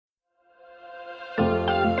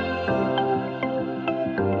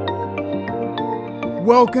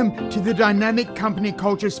Welcome to the Dynamic Company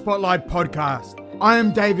Culture Spotlight podcast. I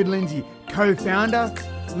am David Lindsay, co-founder,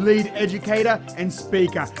 lead educator, and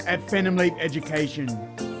speaker at Phantom Leap Education.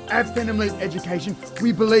 At Phantom Leap Education,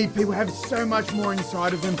 we believe people have so much more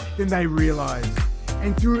inside of them than they realize.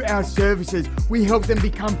 And through our services, we help them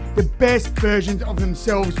become the best versions of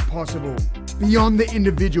themselves possible. Beyond the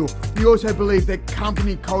individual, we also believe that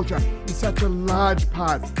company culture is such a large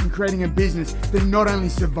part in creating a business that not only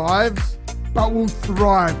survives, but will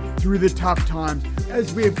thrive through the tough times,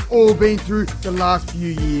 as we have all been through the last few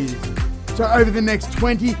years. So over the next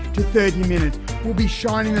 20 to 30 minutes, we'll be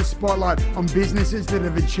shining the spotlight on businesses that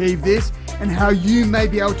have achieved this and how you may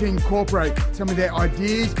be able to incorporate some of their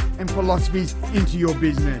ideas and philosophies into your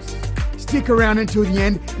business. Stick around until the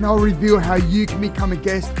end and I'll reveal how you can become a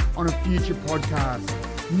guest on a future podcast.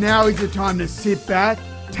 Now is the time to sit back,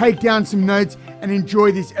 take down some notes and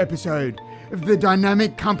enjoy this episode of the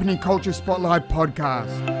Dynamic Company Culture Spotlight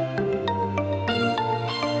podcast.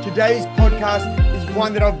 Today's podcast is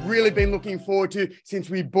one that I've really been looking forward to since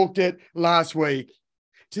we booked it last week.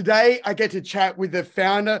 Today, I get to chat with the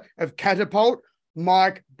founder of Catapult,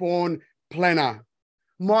 Mike Plener.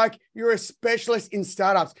 Mike, you're a specialist in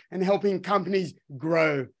startups and helping companies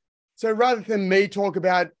grow. So rather than me talk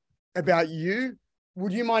about you,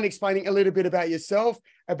 would you mind explaining a little bit about yourself,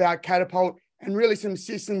 about Catapult, and really some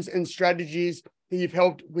systems and strategies that you've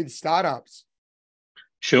helped with startups?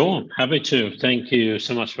 Sure, happy to. Thank you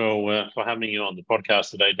so much for having you on the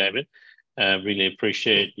podcast today, David. Really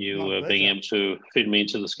appreciate you being able to fit me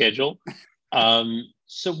into the schedule.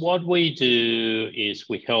 So what we do is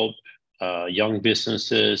we help young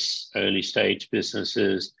businesses, early stage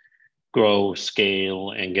businesses grow,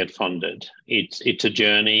 scale, and get funded. It's a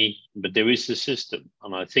journey, but there is a system.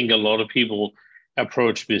 And I think a lot of people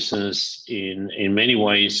approach business in many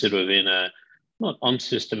ways, sort of in a not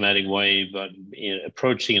unsystematic way, but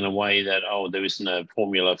approaching in a way that, there isn't a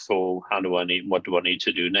formula for what do I need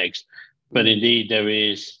to do next. But indeed, there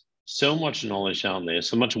is so much knowledge out there,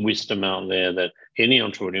 so much wisdom out there that any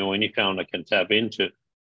entrepreneur, any founder can tap into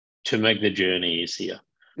to make the journey easier.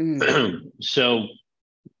 So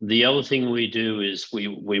the other thing we do is we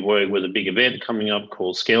work with a big event coming up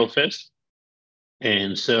called Scalefest.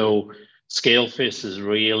 And so Scalefest is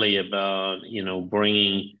really about,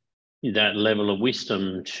 bringing that level of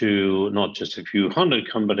wisdom to not just a few hundred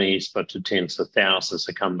companies, but to tens of thousands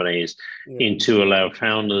of companies, and to allow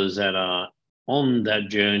founders that are on that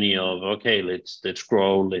journey of, okay, let's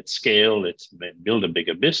grow, let's scale, let's build a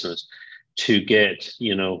bigger business, to get,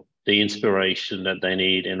 the inspiration that they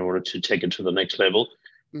need in order to take it to the next level,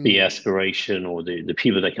 the aspiration or the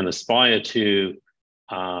people that can aspire to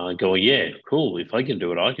go, yeah, cool, if I can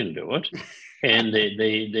do it, I can do it. And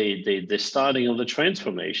the starting of the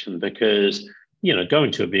transformation, because,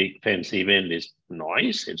 going to a big fancy event is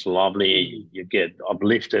nice, it's lovely, you get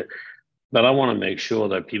uplifted. But I want to make sure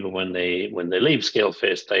that people, when they leave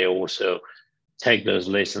Scalefest, they also take those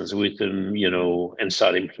lessons with them, and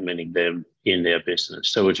start implementing them in their business.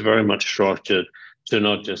 So it's very much structured to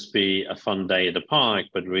not just be a fun day at the park,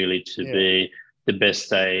 but really to be the best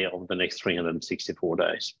day of the next 364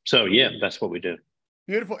 days. So that's what we do.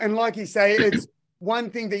 Beautiful. And like you say, it's one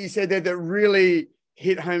thing that you said there that really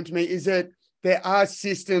hit home to me is that there are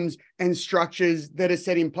systems and structures that are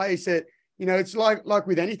set in place that, it's like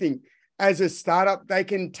with anything. As a startup, they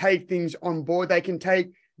can take things on board. They can take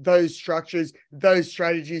those structures, those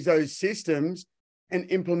strategies, those systems and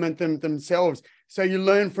implement them themselves. So you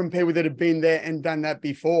learn from people that have been there and done that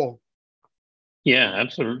before. Yeah,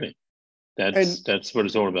 absolutely. That's what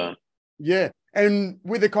it's all about. Yeah. And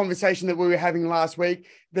with the conversation that we were having last week,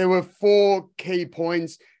 there were 4 key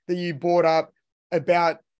points that you brought up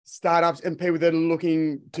about startups and people that are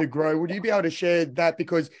looking to grow. Would you be able to share that?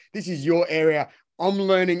 Because this is your area. I'm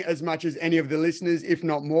learning as much as any of the listeners, if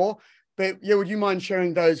not more. But would you mind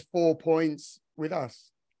sharing those 4 points with us?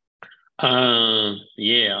 I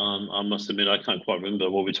must admit, I can't quite remember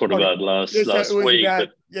what we talked about last week. About,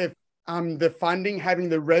 the funding, having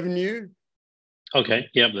the revenue. Okay.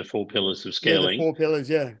 Yeah. The 4 pillars of scaling. The 4 pillars.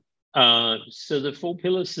 Yeah. So the 4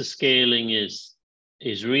 pillars of scaling is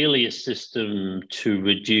really a system to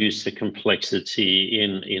reduce the complexity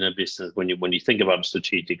in a business when you think about it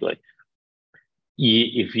strategically.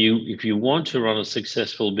 If you want to run a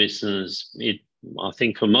successful business, I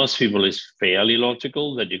think for most people it's fairly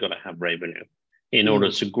logical that you're going to have revenue. In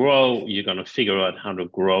order to grow, you're going to figure out how to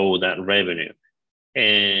grow that revenue.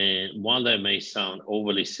 And while that may sound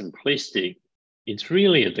overly simplistic, it's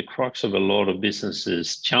really at the crux of a lot of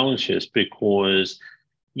businesses' challenges, because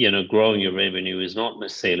growing your revenue is not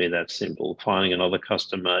necessarily that simple. Finding another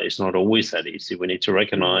customer is not always that easy. We need to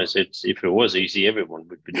recognize if it was easy, everyone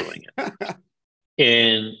would be doing it.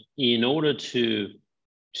 And in order to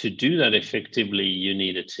do that effectively, you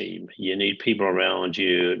need a team. You need people around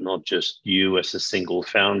you, not just you as a single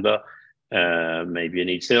founder. Maybe you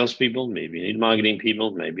need salespeople, maybe you need marketing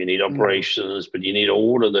people, maybe you need operations, but you need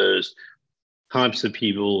all of those types of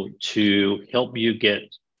people to help you get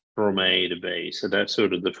from A to B. So that's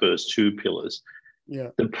sort of the first two pillars. Yeah.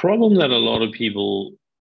 The problem that a lot of people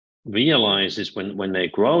realize is when they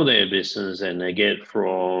grow their business and they get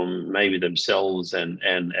from maybe themselves and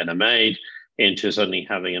a maid into suddenly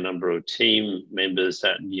having a number of team members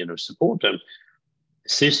that support them,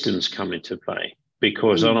 systems come into play,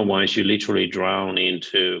 because otherwise you literally drown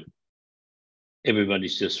into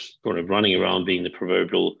everybody's just sort of running around being the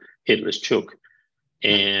proverbial headless chook.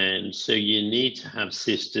 And so you need to have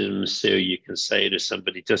systems so you can say to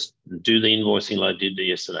somebody, just do the invoicing like I did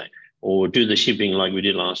yesterday, or do the shipping like we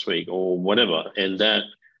did last week, or whatever. And that,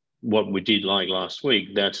 what we did like last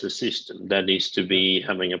week, that's a system that needs to be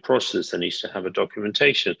having a process, that needs to have a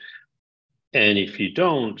documentation. And if you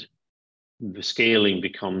don't, the scaling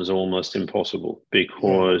becomes almost impossible,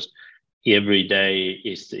 because every day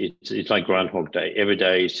it's like Groundhog Day. Every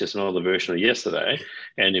day is just another version of yesterday,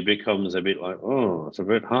 and it becomes a bit like, oh, it's a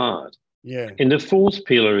bit hard. Yeah. And the fourth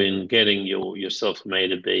pillar in getting yourself from A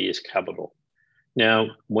to B is capital. Now,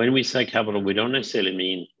 when we say capital, we don't necessarily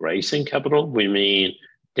mean raising capital. We mean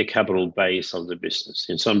the capital base of the business.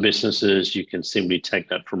 In some businesses, you can simply take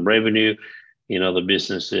that from revenue. In other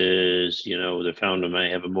businesses, the founder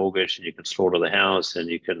may have a mortgage and you can slaughter the house and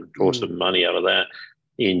you can draw some money out of that.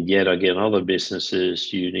 In yet again, other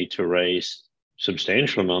businesses, you need to raise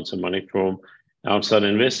substantial amounts of money from outside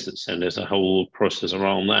investors. And there's a whole process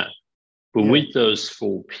around that. But with those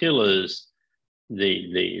four pillars,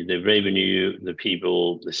 the revenue, the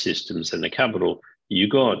people, the systems, and the capital, you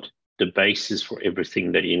got the basis for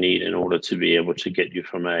everything that you need in order to be able to get you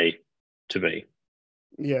from A to B.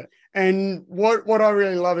 Yeah. And what I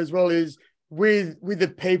really love as well is with the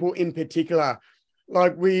people in particular,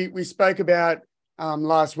 like we spoke about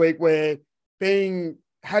last week, where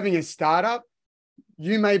having a startup,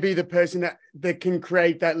 you may be the person that can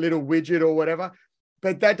create that little widget or whatever,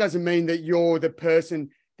 but that doesn't mean that you're the person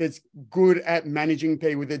that's good at managing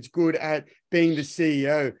people, that's good at being the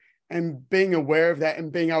CEO, and being aware of that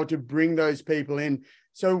and being able to bring those people in.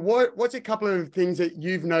 So what's a couple of things that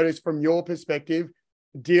you've noticed from your perspective,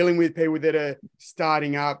 dealing with people that are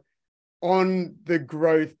starting up on the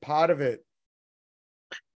growth part of it?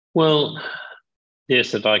 Well,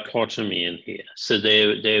 there's a dichotomy in here. So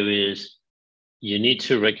there is, you need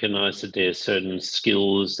to recognize that there are certain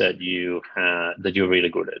skills that you have that you're really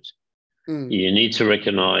good at. You need to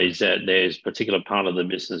recognize that there's a particular part of the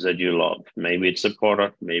business that you love. Maybe it's a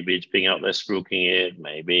product, maybe it's being out there spooking it,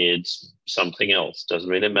 maybe it's something else. Doesn't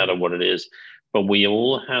really matter what it is. But we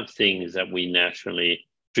all have things that we naturally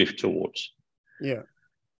drift towards. Yeah.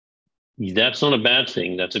 That's not a bad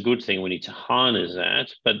thing. That's a good thing. We need to harness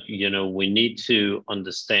that. But, we need to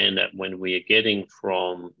understand that when we are getting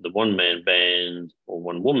from the one-man band or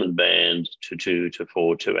one-woman band to 2 to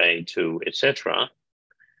 4 to 8 to etc.,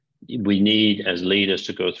 we need as leaders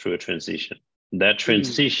to go through a transition. That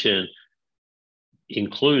transition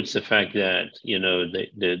includes the fact that,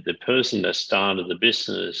 the person that started the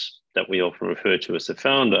business that we often refer to as the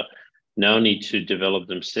founder now need to develop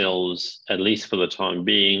themselves, at least for the time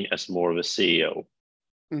being, as more of a CEO.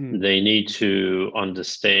 They need to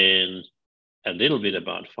understand a little bit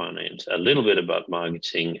about finance, a little bit about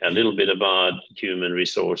marketing, a little bit about human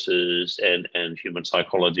resources and human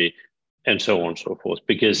psychology, and so on and so forth.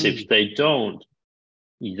 Because if they don't,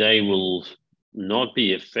 they will not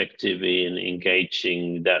be effective in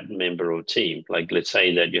engaging that member of team. Like, let's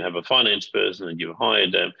say that you have a finance person and you've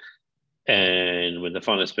hired them, and when the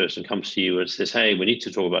finance person comes to you and says, hey, we need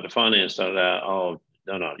to talk about the finance, oh,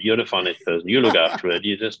 no, you're the finance person, you look after it,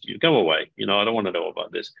 you go away. I don't want to know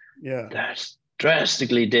about this. Yeah. That's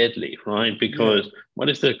drastically deadly, right? Because what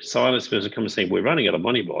if the finance person comes and saying, we're running out of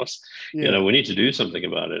money, boss? We need to do something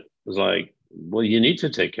about it. It's like, well, you need to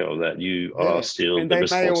take care of that. You are still and the they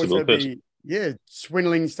responsible may also person. be,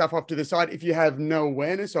 swindling stuff off to the side if you have no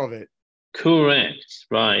awareness of it. Correct,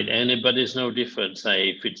 right. But there's no difference,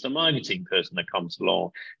 say, if it's the marketing person that comes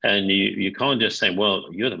along, and you can't just say, well,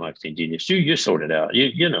 you're the marketing genius, you sort it out,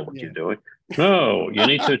 you know what you're doing. No, you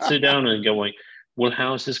need to sit down and go, well,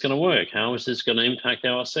 how is this going to work? How is this going to impact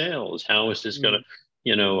our sales? How is this going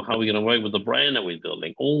to, how are we going to work with the brand that we're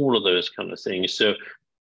building? All of those kind of things. So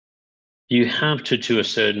you have to a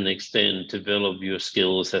certain extent, develop your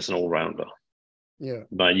skills as an all-rounder. Yeah.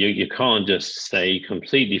 But you can't just stay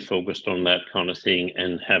completely focused on that kind of thing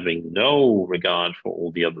and having no regard for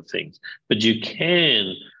all the other things. But you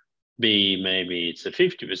can be, maybe it's a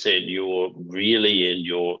 50%, you're really in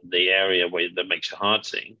the area where that makes your heart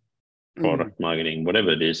sing, product marketing,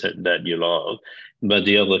 whatever it is that you love. But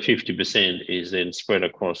the other 50% is then spread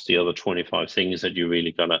across the other 25 things that you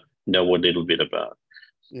really gotta know a little bit about.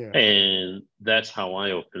 Yeah. And that's how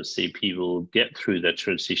I often see people get through that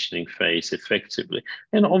transitioning phase effectively.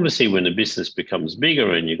 And obviously, when the business becomes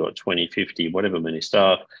bigger and you've got 20, 50, whatever many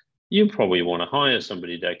staff, you probably want to hire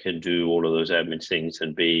somebody that can do all of those admin things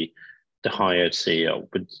and be the hired CEO.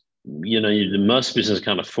 But, most businesses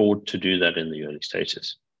can't afford to do that in the early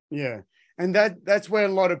stages. Yeah. And that's where a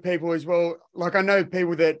lot of people as well, like I know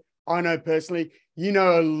people that I know personally,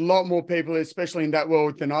 a lot more people, especially in that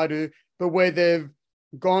world than I do, but where they've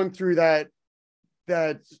gone through that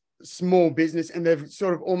small business and they've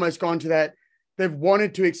sort of almost gone to that, they've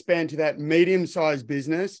wanted to expand to that medium-sized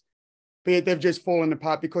business, but they've just fallen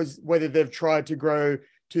apart because whether they've tried to grow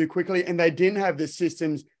too quickly and they didn't have the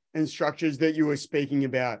systems and structures that you were speaking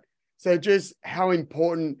about. So just how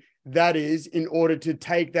important that is in order to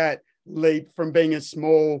take that leap from being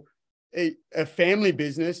a family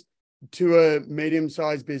business to a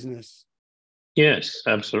medium-sized business. Yes,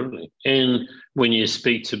 absolutely. And when you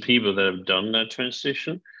speak to people that have done that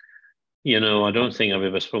transition, I don't think I've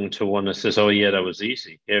ever spoken to one that says, oh, yeah, that was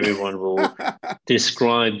easy. Everyone will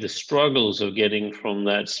describe the struggles of getting from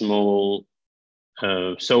that small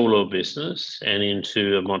solo business and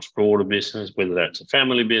into a much broader business, whether that's a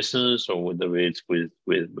family business or whether it's with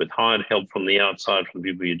hired help from the outside, from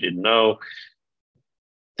people you didn't know.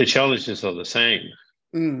 The challenges are the same.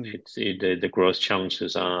 The growth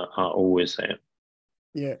challenges are always there.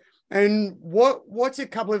 Yeah. And what's a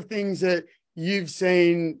couple of things that you've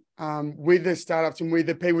seen with the startups and with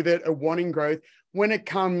the people that are wanting growth when it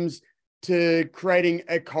comes to creating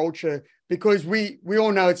a culture? Because we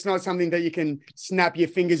all know it's not something that you can snap your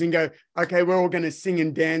fingers and go, okay, we're all going to sing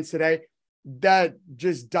and dance today. That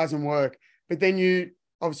just doesn't work. But then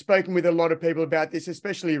I've spoken with a lot of people about this,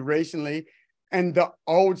 especially recently, and the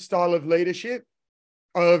old style of leadership,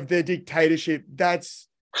 of the dictatorship, that's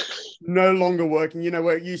no longer working.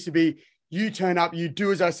 Where it used to be, you turn up, you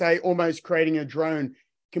do as I say, almost creating a drone,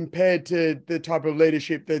 compared to the type of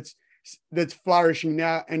leadership that's flourishing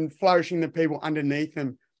now and flourishing the people underneath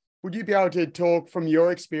them. Would you be able to talk from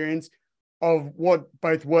your experience of what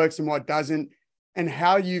both works and what doesn't, and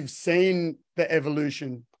how you've seen the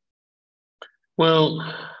evolution?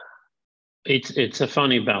 Well, it's a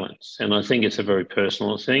funny balance, and I think it's a very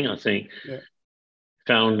personal thing. I think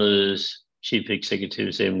founders, chief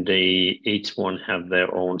executives, MD, each one have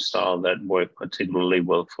their own style that work particularly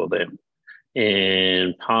well for them.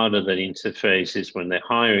 And part of that interface is when they're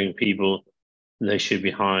hiring people, they should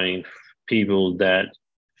be hiring people that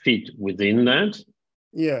fit within that.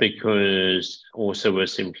 Yeah. Because also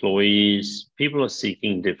as employees, people are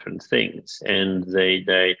seeking different things, and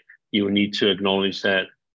you need to acknowledge that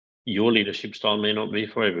your leadership style may not be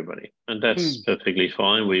for everybody, and that's perfectly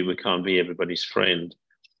fine. We can't be everybody's friend.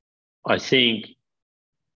 I think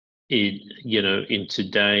in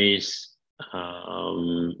today's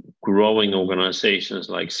growing organizations,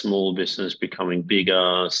 like small business becoming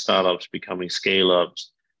bigger, startups becoming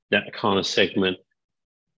scale-ups, that kind of segment,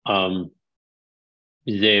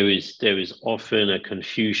 there is often a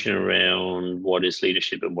confusion around what is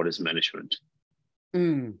leadership and what is management.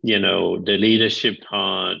 The leadership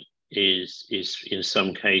part is in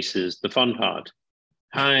some cases the fun part.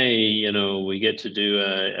 Hey, we get to do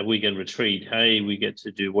a weekend retreat. Hey, we get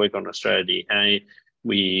to do work on a strategy. Hey,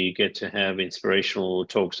 we get to have inspirational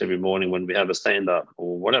talks every morning when we have a stand-up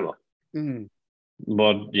or whatever.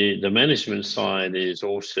 But the management side is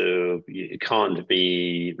also, it can't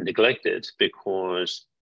be neglected, because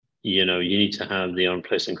you need to have the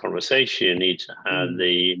unpleasant conversation. You need to have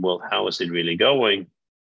how is it really going?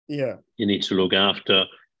 Yeah. You need to look after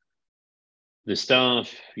the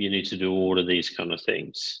staff. You need to do all of these kind of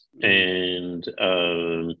things. And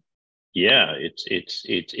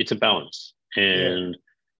it's a balance. And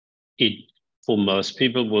it, for most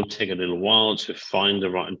people, will take a little while to find the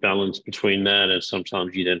right balance between that. And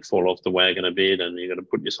sometimes you then fall off the wagon a bit and you got to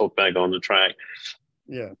put yourself back on the track.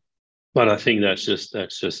 Yeah. But I think that's just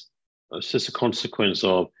a consequence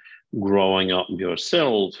of growing up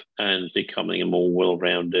yourself and becoming a more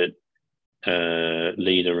well-rounded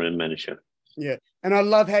leader and manager. Yeah. And I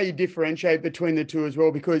love how you differentiate between the two as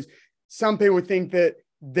well, because some people think that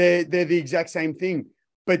they're the exact same thing,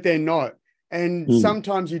 but they're not. And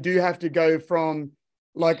sometimes you do have to go from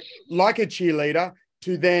like a cheerleader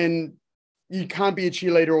to then you can't be a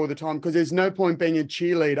cheerleader all the time, because there's no point being a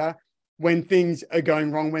cheerleader when things are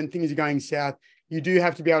going wrong, when things are going south. You do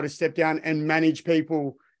have to be able to step down and manage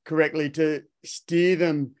people correctly to steer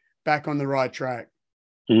them back on the right track.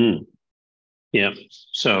 Yeah.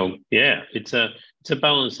 So yeah, it's a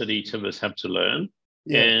balance that each of us have to learn.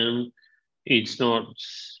 Yeah. And it's not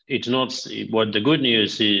what the good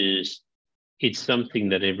news is, it's something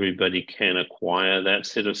that everybody can acquire, that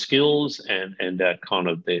set of skills and that kind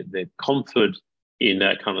of the comfort in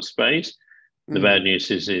that kind of space. The bad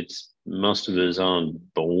news is most of us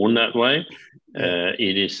aren't born that way.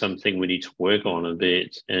 It is something we need to work on a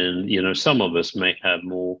bit. And, some of us may have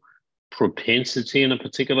more propensity in a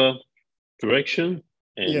particular direction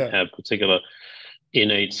and have particular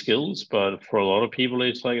innate skills, but for a lot of people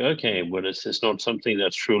it's like, okay, well, it's not something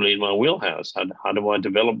that's truly in my wheelhouse. How do I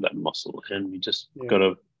develop that muscle? And you just got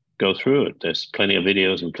to go through it. There's plenty of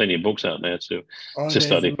videos and plenty of books out there to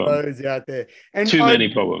study from. Loads out there, and too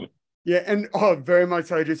many probably. And very much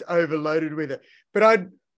so, just overloaded with it. But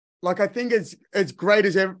I think it's great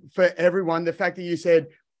for everyone, the fact that you said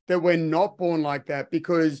that we're not born like that,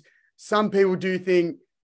 because some people do think,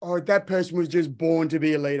 oh, that person was just born to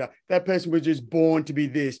be a leader. That person was just born to be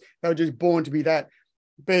this. They were just born to be that.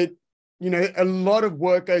 But, a lot of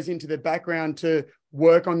work goes into the background to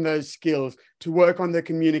work on those skills, to work on the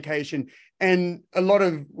communication. And a lot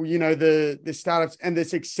of, the startups and the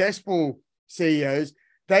successful CEOs,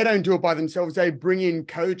 they don't do it by themselves. They bring in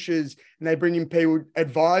coaches and they bring in people,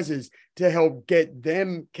 advisors, to help keep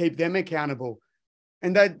them accountable.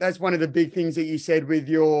 And that's one of the big things that you said with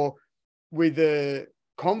the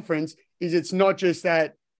conference, is it's not just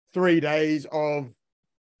that 3 days of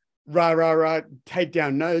rah, take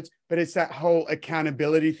down notes, but it's that whole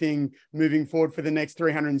accountability thing moving forward for the next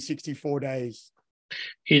 364 days.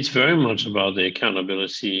 It's very much about the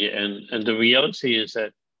accountability, and the reality is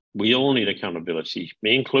that we all need accountability,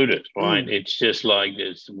 me included, right? It's just like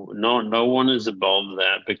there's no one is above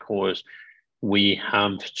that, because we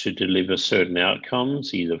have to deliver certain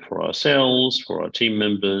outcomes, either for ourselves, for our team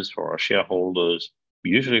members, for our shareholders,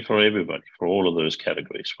 usually for everybody, for all of those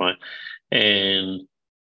categories, right? And,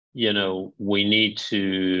 we need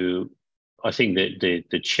to, I think that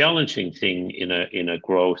the challenging thing in a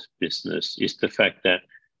growth business is the fact that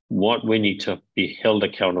what we need to be held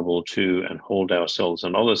accountable to and hold ourselves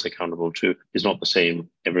and others accountable to is not the same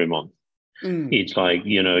every month. It's like,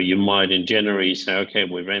 you might in January say, okay,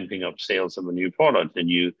 we're ramping up sales of a new product, and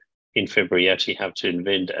you in February actually have to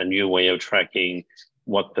invent a new way of tracking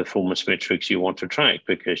what performance metrics you want to track,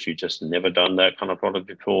 because you just never done that kind of product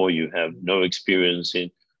before. You have no experience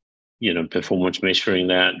in, performance measuring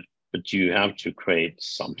that, but you have to create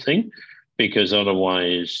something, because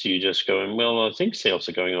otherwise you just going, well, I think sales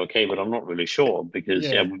are going okay, but I'm not really sure, because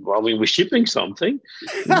we're shipping something.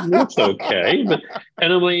 That's okay. But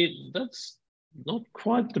anyway, that's not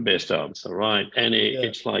quite the best answer, right? And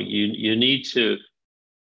it's like you need to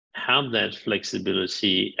have that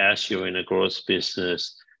flexibility as you're in a growth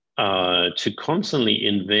business, to constantly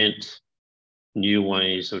invent new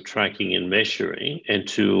ways of tracking and measuring, and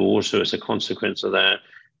to also, as a consequence of that,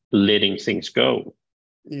 letting things go.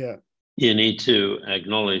 Yeah. You need to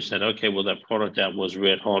acknowledge that, okay, well, that product that was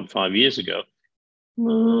red hot 5 years ago,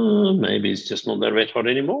 maybe it's just not that red hot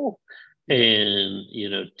anymore. And,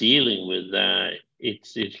 dealing with that,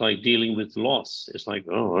 it's like dealing with loss. It's like,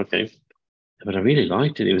 oh, okay, but I really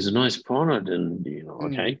liked it. It was a nice product, and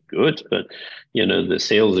okay, good. But the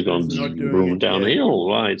sales have gone downhill,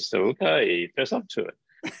 right? So okay, fess up to it.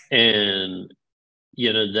 And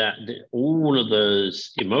that all of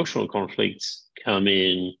those emotional conflicts come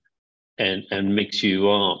in and mix you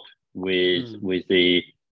up with the,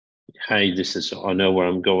 hey, I know where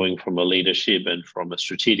I'm going from a leadership and from a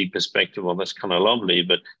strategic perspective. Well, that's kind of lovely,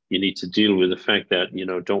 but you need to deal with the fact that,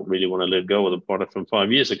 don't really want to let go of the product from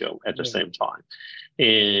 5 years ago at the same time.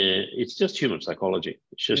 And it's just human psychology.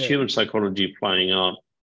 It's just human psychology playing out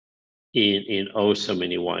in so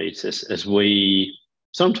many ways. As we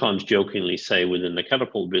sometimes jokingly say within the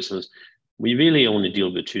Catapult business, we really only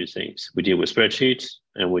deal with two things. We deal with spreadsheets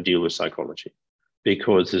and we deal with psychology,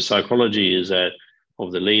 because the psychology is that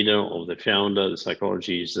of the leader, of the founder. The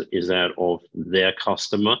psychology is that of their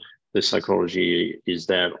customer. The psychology is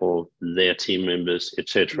that of their team members, et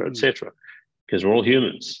cetera, because we're all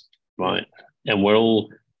humans, right? And we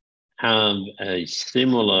all have a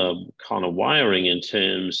similar kind of wiring in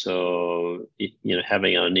terms of,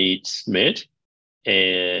 having our needs met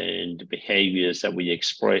and behaviors that we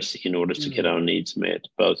express in order to get our needs met,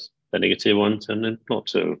 both the negative ones and the not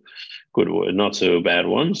so good, not so bad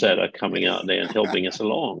ones that are coming out there and helping us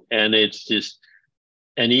along. And it's just,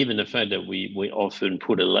 And even the fact that we often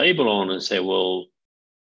put a label on and say, well,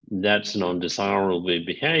 that's an undesirable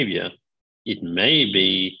behavior. It may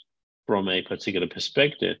be from a particular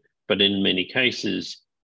perspective, but in many cases,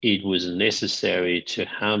 it was necessary to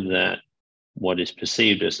have that, what is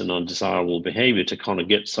perceived as an undesirable behavior, to kind of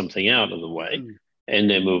get something out of the way and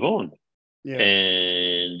then move on. Yeah.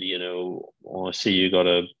 And, I see you got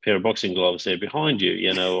a pair of boxing gloves there behind you.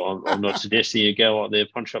 I'm not suggesting you go out there,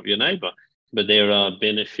 punch up your neighbor, but there are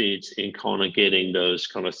benefits in kind of getting those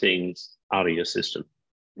kind of things out of your system.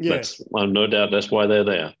 Yeah. No doubt that's why they're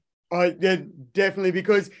there. Yeah,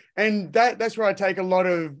 definitely, and that's where I take a lot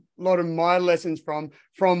of my lessons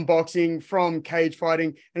from boxing, from cage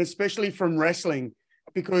fighting, and especially from wrestling,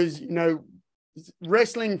 because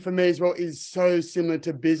wrestling for me as well is so similar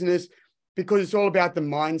to business, because it's all about the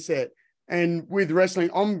mindset. And with wrestling,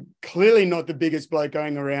 I'm clearly not the biggest bloke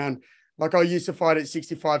going around. Like, I used to fight at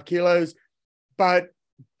 65 kilos, but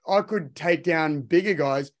I could take down bigger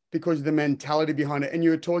guys because of the mentality behind it. And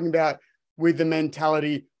you were talking about with the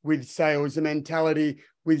mentality with sales, the mentality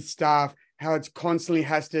with staff, how it's constantly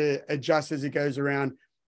has to adjust as it goes around.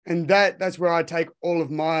 And that's where I take all of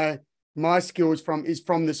my skills from, is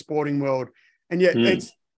from the sporting world. And yet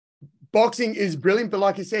boxing is brilliant, but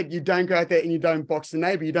like you said, you don't go out there and you don't box the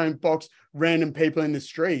neighbor, you don't box random people in the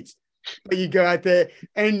streets, but you go out there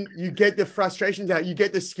and you get the frustrations out, you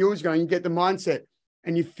get the skills going, you get the mindset,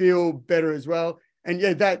 and you feel better as well. And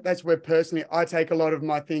yeah, that's where personally I take a lot of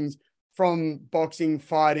my things from boxing,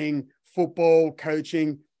 fighting, football,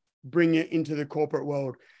 coaching, bring it into the corporate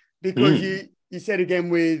world. Because you said again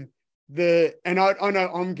with and I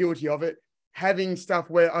know I'm guilty of it, having stuff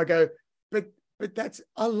where I go, but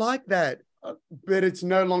I like that, but it's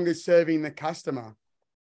no longer serving the customer.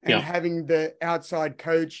 And having the outside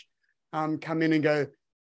coach come in and go,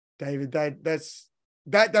 David,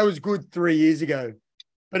 that was good 3 years ago.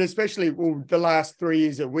 But especially the last 3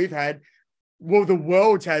 years that we've had, the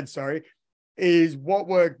world's had, is what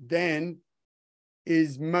worked then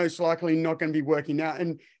is most likely not going to be working now.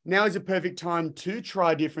 And now is a perfect time to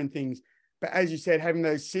try different things. But as you said, having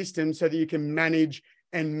those systems so that you can manage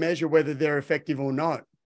and measure whether they're effective or not.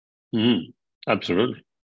 Absolutely.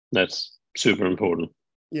 That's super important.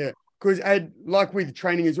 Yeah. Because like with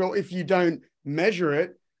training as well, if you don't measure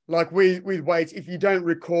it, like with weights, if you don't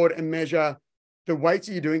record and measure the weights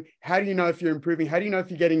that you're doing, how do you know if you're improving? How do you know if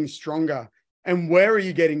you're getting stronger? And where are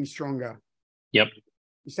you getting stronger? Yep.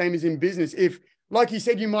 The same as in business. If, like you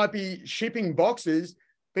said, you might be shipping boxes,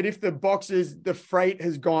 but if the boxes, the freight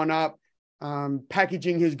has gone up,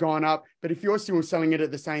 packaging has gone up, but if you're still selling it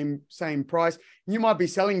at the same price, you might be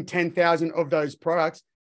selling 10,000 of those products.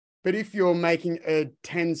 But if you're making a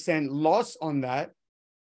 10-cent loss on that,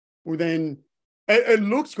 well, then it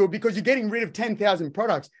looks good because you're getting rid of 10,000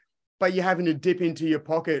 products, but you're having to dip into your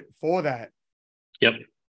pocket for that. Yep.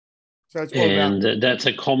 So it's all about. That's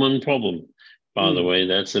a common problem, by the way.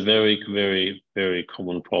 That's a very, very, very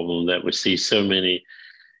common problem that we see so many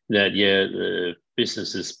that, the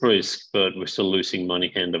business is brisk, but we're still losing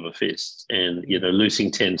money hand over fist. And,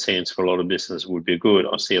 losing 10 cents for a lot of business would be good.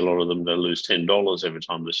 I see a lot of them that lose $10 every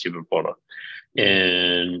time they ship a product.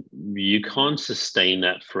 And you can't sustain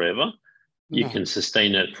that forever. You can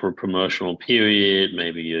sustain it for a promotional period.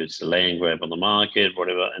 Maybe it's a land grab on the market,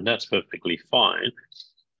 whatever, and that's perfectly fine.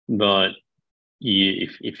 But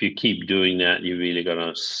if you keep doing that, you really got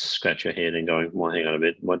to scratch your head and going, well, hang on a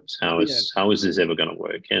bit, how is this ever going to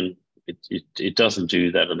work? And it doesn't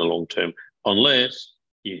do that in the long term unless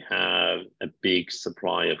you have a big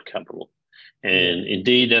supply of capital. And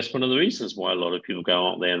indeed, that's one of the reasons why a lot of people go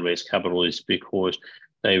out there and raise capital, is because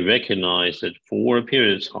they recognize that for a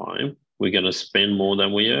period of time, we're going to spend more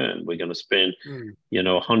than we earn. We're going to spend,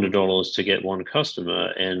 $100 to get one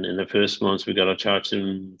customer. And in the first month, we got to charge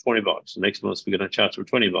them $20. The next month, we're going to charge them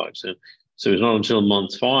 $20. And so it's not until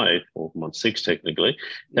month 5 or month 6, technically,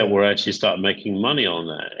 that we're actually start making money on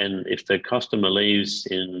that. And if the customer leaves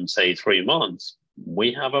in, say, 3 months,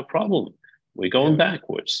 we have a problem. We're going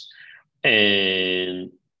backwards.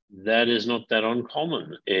 And that is not that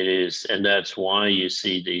uncommon. It is, and that's why you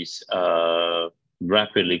see these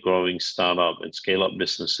rapidly growing startup and scale-up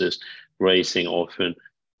businesses raising often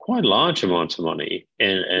quite large amounts of money.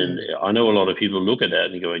 And I know a lot of people look at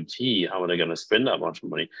that and go, gee, how are they going to spend that much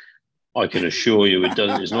money? I can assure you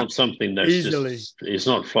it's not something that's it's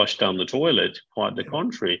not flushed down the toilet, quite the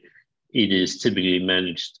contrary. It is typically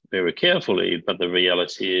managed very carefully, but the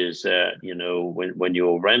reality is that, when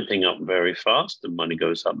you're ramping up very fast, the money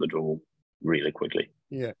goes up the door really quickly.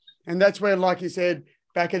 Yeah. And that's where, like you said,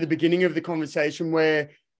 back at the beginning of the conversation, where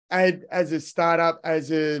as a startup,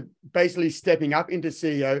 basically stepping up into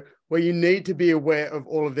CEO, where you need to be aware of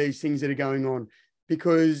all of these things that are going on.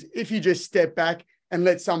 Because if you just step back and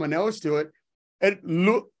let someone else do it, it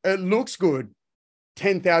looks good,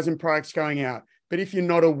 10,000 products going out. But if you're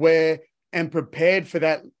not aware and prepared for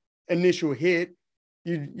that initial hit,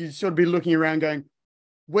 you sort of be looking around going,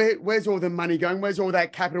 where's all the money going? Where's all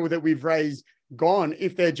that capital that we've raised gone?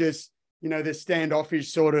 If they're just, the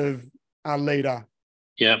standoffish sort of leader.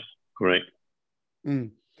 Yeah, correct.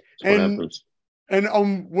 Mm. That's what happens. And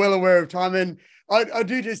I'm well aware of time, and I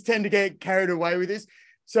do just tend to get carried away with this.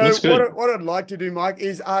 So what I'd like to do, Mike,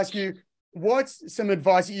 is ask you, what's some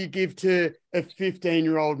advice that you give to a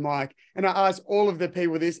 15-year-old Mike? And I ask all of the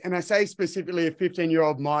people this, and I say specifically a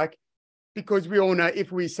 15-year-old Mike, because we all know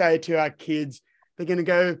if we say it to our kids, they're going to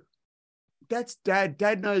go, that's dad.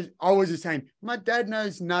 Dad knows. I was the same. My dad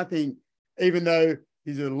knows nothing, even though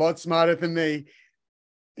he's a lot smarter than me.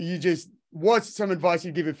 What's some advice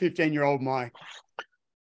you give a 15-year-old Mike?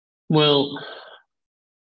 Well,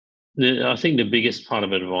 I think the biggest part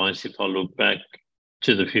of advice, if I look back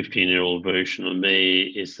to the 15-year-old version of me,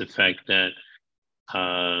 is the fact that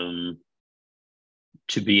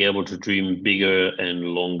to be able to dream bigger and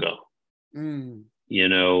longer. The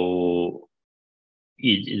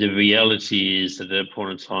reality is that at that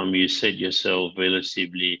point in time, you set yourself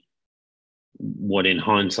relatively what in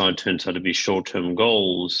hindsight turns out to be short-term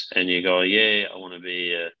goals, and you go, yeah, I want to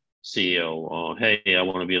be a CEO, or hey, I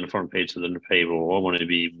want to be on the front page of the paper, or I want to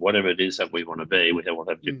be whatever it is that we want to be. We all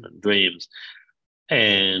have different dreams.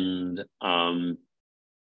 And then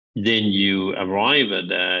you arrive at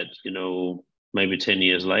that, maybe 10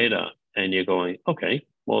 years later, and you're going, okay,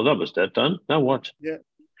 well, that was that done. Now what? Yeah.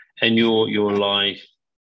 And your life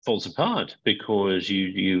falls apart because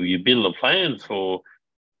you build a plan for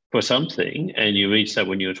something, and you reach that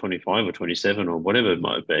when you're 25 or 27 or whatever it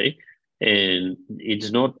might be. And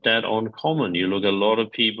it's not that uncommon. You look at a lot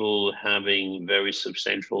of people having very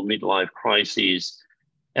substantial midlife crises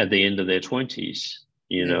at the end of their 20s,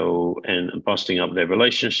 and busting up their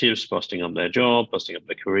relationships, busting up their job, busting up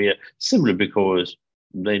their career, simply because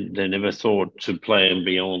they never thought to plan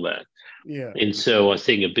beyond that. Yeah. And so I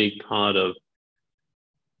think a big part of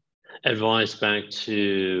advice back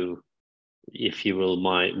to, if you will,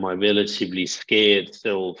 my relatively scared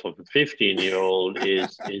self of a 15-year-old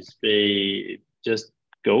is just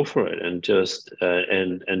go for it, and just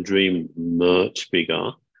and dream much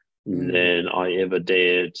bigger than I ever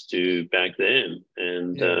dared to back then.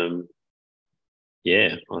 And I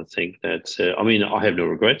think that's I have no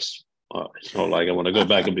regrets. It's not like I want to go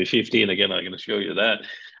back and be 50 and again I'm going to show you that,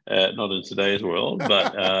 not in today's world,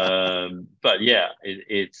 but yeah,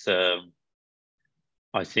 it's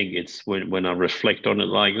I think it's when I reflect on it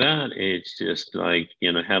like that, it's just like,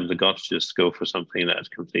 have the guts, just go for something that's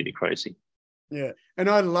completely crazy. Yeah. And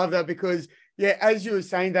I love that because, as you were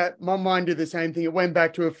saying that, my mind did the same thing. It went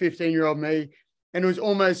back to a 15-year-old me, and it was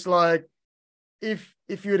almost like if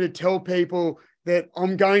you were to tell people that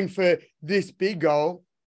I'm going for this big goal,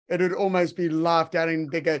 it would almost be laughed at,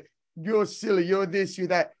 and they go, you're silly, you're this, you're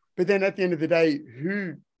that. But then at the end of the day,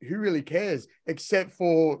 who really cares, except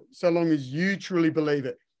for so long as you truly believe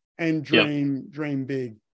it and dream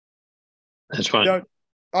big. That's right. So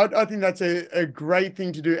I think that's a great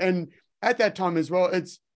thing to do. And at that time as well,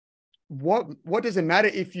 it's what does it matter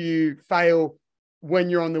if you fail when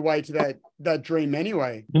you're on the way to that dream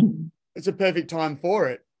anyway? Mm-hmm. It's a perfect time for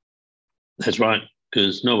it. That's right,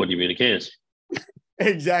 because nobody really cares.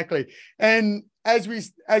 Exactly. And as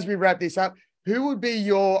we wrap this up, who would be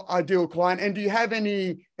your ideal client? And do you have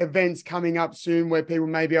any events coming up soon where people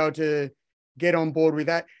may be able to get on board with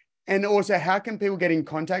that? And also, how can people get in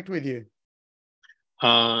contact with you?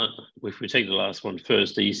 If we take the last one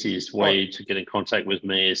first, the easiest way to get in contact with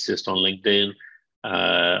me is just on LinkedIn.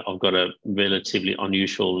 I've got a relatively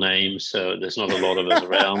unusual name, so there's not a lot of us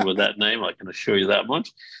around with that name. I can assure you that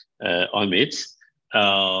much. I'm it.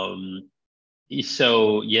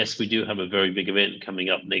 So yes, we do have a very big event coming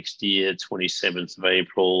up next year, 27th of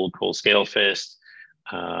April, called Scalefest.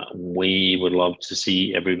 We would love to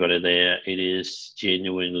see everybody there. It is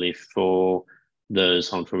genuinely for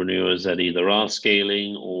those entrepreneurs that either are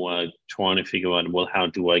scaling or are trying to figure out, well, how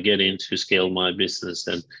do I get in to scale my business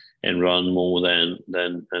and run more than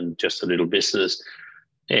just a little business.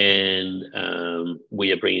 And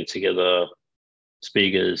we are bringing together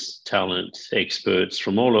speakers, talent, experts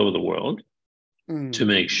from all over the world to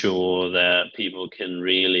make sure that people can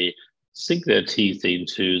really sink their teeth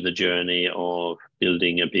into the journey of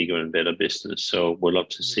building a bigger and better business. So we'd love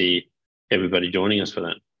to see everybody joining us for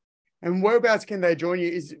that. And whereabouts can they join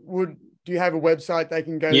you? Do you have a website they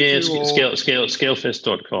can go to? Yeah,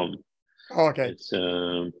 scalefest.com. Okay. It's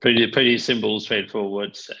pretty simple,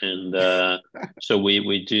 straightforward. And so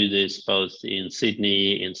we do this both in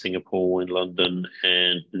Sydney, in Singapore, in London,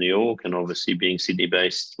 and New York. And obviously, being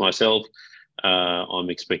Sydney-based myself, I'm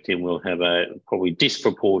expecting we'll have a probably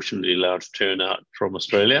disproportionately large turnout from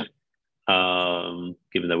Australia,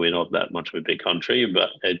 given that we're not that much of a big country. But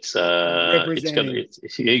it's going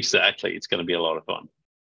to be a lot of fun.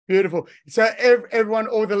 Beautiful. So everyone,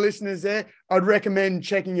 all the listeners there, I'd recommend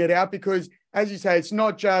checking it out because, as you say, it's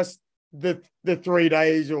not just the 3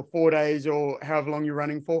 days or 4 days or however long you're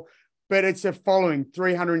running for, but it's the following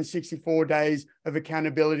 364 days of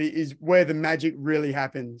accountability is where the magic really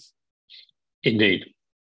happens. Indeed.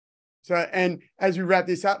 So, and as we wrap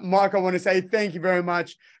this up, Mike, I want to say thank you very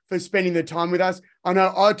much for spending the time with us. I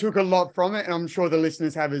know I took a lot from it, and I'm sure the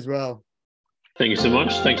listeners have as well. Thank you so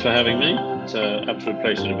much. Thanks for having me. It's an absolute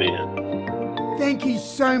pleasure to be here. Thank you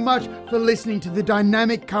so much for listening to the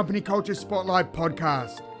Dynamic Company Culture Spotlight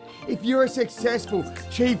podcast. If you're a successful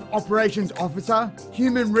Chief Operations Officer,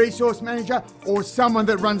 Human Resource Manager, or someone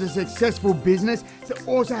that runs a successful business that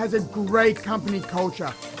also has a great company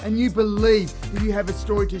culture, and you believe that you have a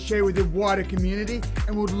story to share with the wider community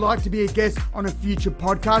and would like to be a guest on a future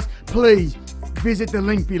podcast, please visit the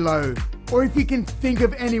link below. Or if you can think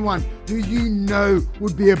of anyone who you know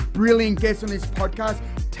would be a brilliant guest on this podcast,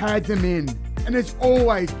 tag them in. And as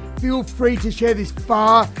always, feel free to share this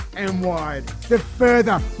far and wide. The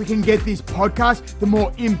further we can get this podcast, the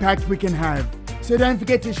more impact we can have. So don't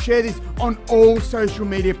forget to share this on all social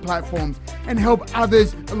media platforms and help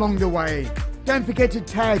others along the way. Don't forget to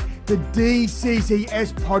tag the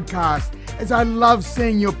DCCS podcast, as I love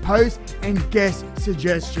seeing your posts and guest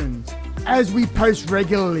suggestions. As we post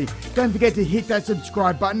regularly, don't forget to hit that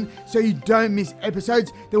subscribe button so you don't miss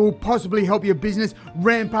episodes that will possibly help your business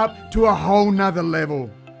ramp up to a whole nother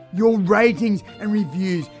level. Your ratings and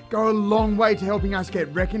reviews go a long way to helping us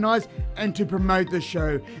get recognized and to promote the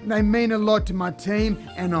show. And they mean a lot to my team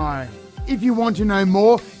and I. If you want to know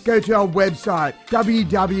more, go to our website,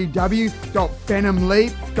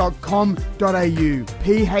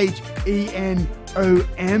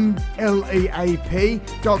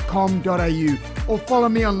 or follow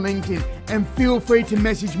me on LinkedIn and feel free to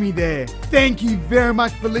message me there. Thank you very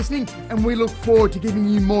much for listening, and we look forward to giving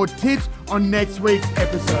you more tips on next week's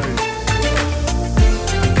episode.